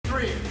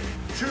3,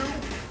 2,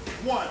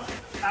 1,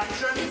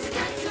 action. It's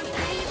got to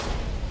be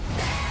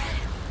bad.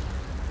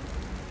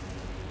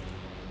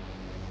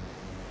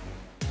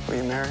 Will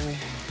you marry me?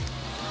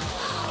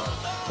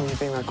 Will you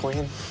be my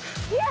queen?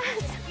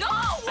 Yes! No!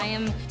 I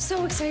am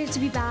so excited to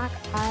be back.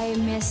 I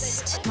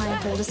missed my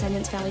whole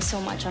Descendants family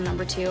so much on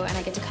number 2, and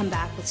I get to come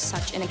back with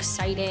such an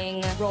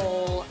exciting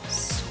role.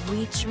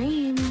 Sweet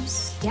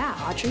dreams. Yeah,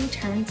 Audrey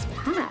turns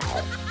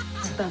bad.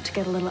 It's about to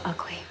get a little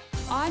ugly.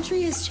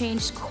 Audrey has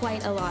changed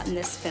quite a lot in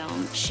this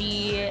film.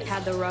 She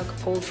had the rug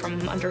pulled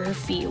from under her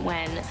feet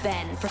when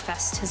Ben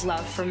professed his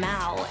love for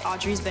Mal.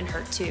 Audrey's been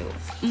hurt too.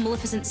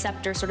 Maleficent's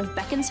scepter sort of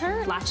beckons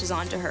her, latches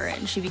onto her,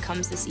 and she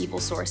becomes this evil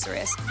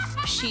sorceress.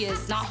 She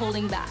is not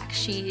holding back.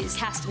 She's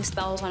casting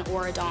spells on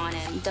Laordan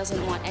and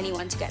doesn't want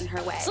anyone to get in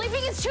her way.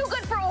 Sleeping is too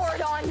good for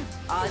Laordan.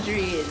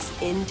 Audrey is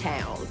in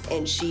town,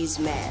 and she's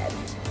mad.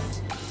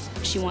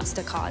 She wants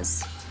to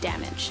cause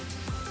damage.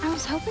 I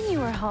was hoping you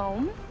were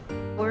home.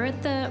 We're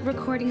at the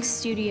recording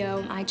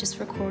studio. I just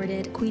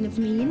recorded Queen of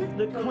Mean.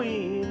 The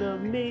Queen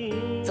of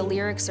Mean. The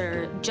lyrics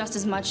are just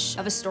as much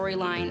of a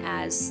storyline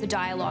as the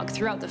dialogue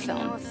throughout the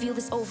film. Now I feel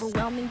this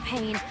overwhelming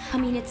pain. I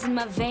mean, it's in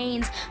my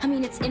veins. I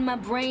mean, it's in my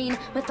brain.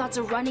 My thoughts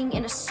are running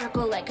in a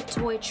circle like a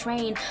toy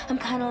train. I'm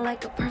kind of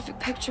like a perfect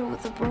picture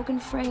with a broken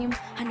frame.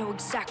 I know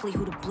exactly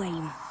who to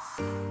blame.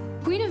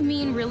 Queen of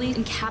Mean really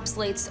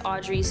encapsulates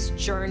Audrey's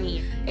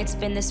journey. It's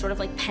been this sort of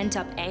like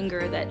pent-up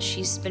anger that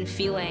she's been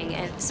feeling,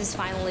 and this is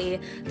finally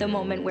the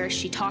moment where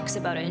she talks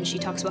about it, and she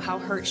talks about how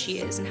hurt she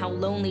is and how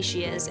lonely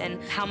she is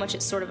and how much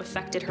it sort of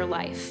affected her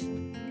life.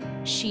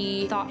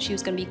 She thought she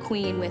was going to be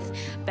queen with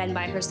Ben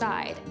by her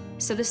side.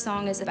 So this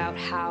song is about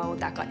how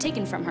that got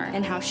taken from her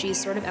and how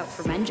she's sort of out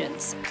for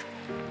vengeance.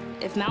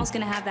 If Mal's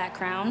going to have that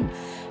crown,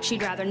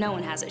 she'd rather no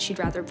one has it. She'd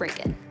rather break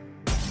it.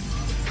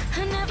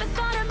 I never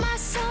thought of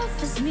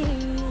myself as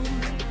mean.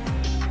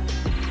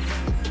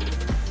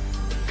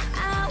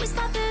 I always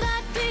thought that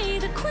I'd be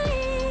the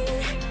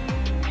queen,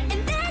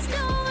 and there's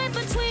no in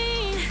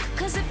between.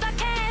 Cause if I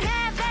can't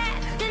have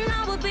that, then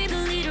I will be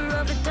the leader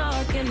of the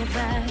dark and the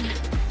bad.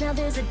 Now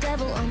there's a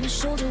devil on my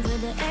shoulder where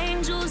the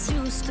angels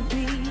used to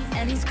be,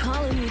 and he's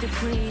calling me the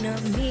queen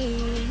of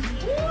me.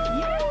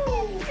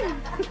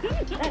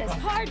 That is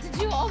hard to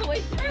do all the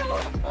way through.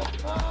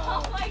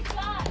 Oh my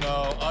God.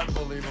 No,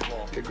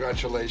 unbelievable.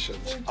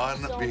 Congratulations.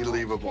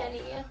 Unbelievable.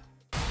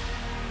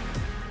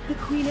 The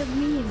Queen of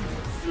Mean.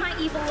 This is my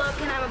evil look,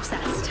 and I'm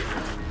obsessed.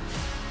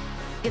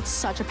 It's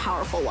such a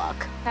powerful look.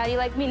 How do you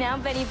like me now,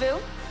 Benny Boo?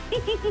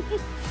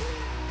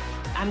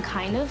 I'm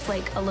kind of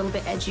like a little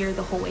bit edgier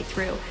the whole way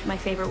through. My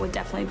favorite would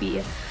definitely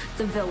be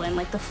the villain,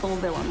 like the full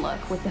villain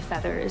look with the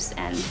feathers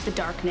and the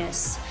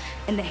darkness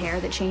and the hair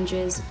that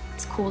changes.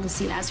 It's cool to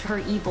see as her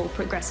evil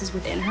progresses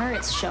within her,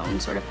 it's shown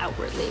sort of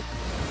outwardly.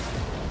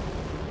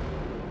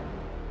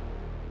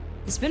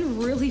 It's been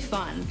really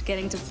fun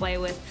getting to play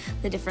with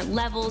the different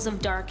levels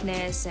of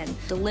darkness and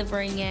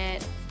delivering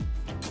it.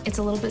 It's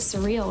a little bit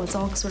surreal. It's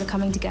all sort of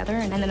coming together,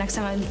 and the next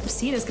time I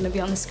see it is going to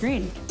be on the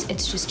screen.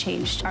 It's just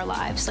changed our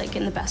lives, like,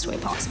 in the best way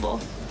possible.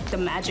 The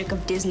magic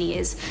of Disney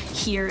is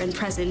here and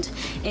present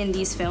in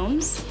these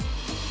films.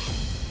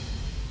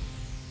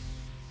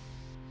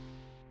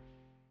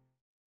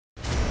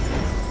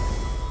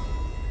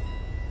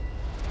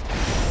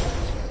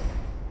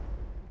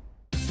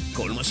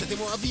 כל מה שאתם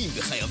אוהבים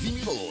וחייבים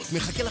לראות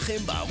מחכה לכם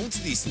בערוץ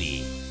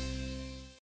דיסני.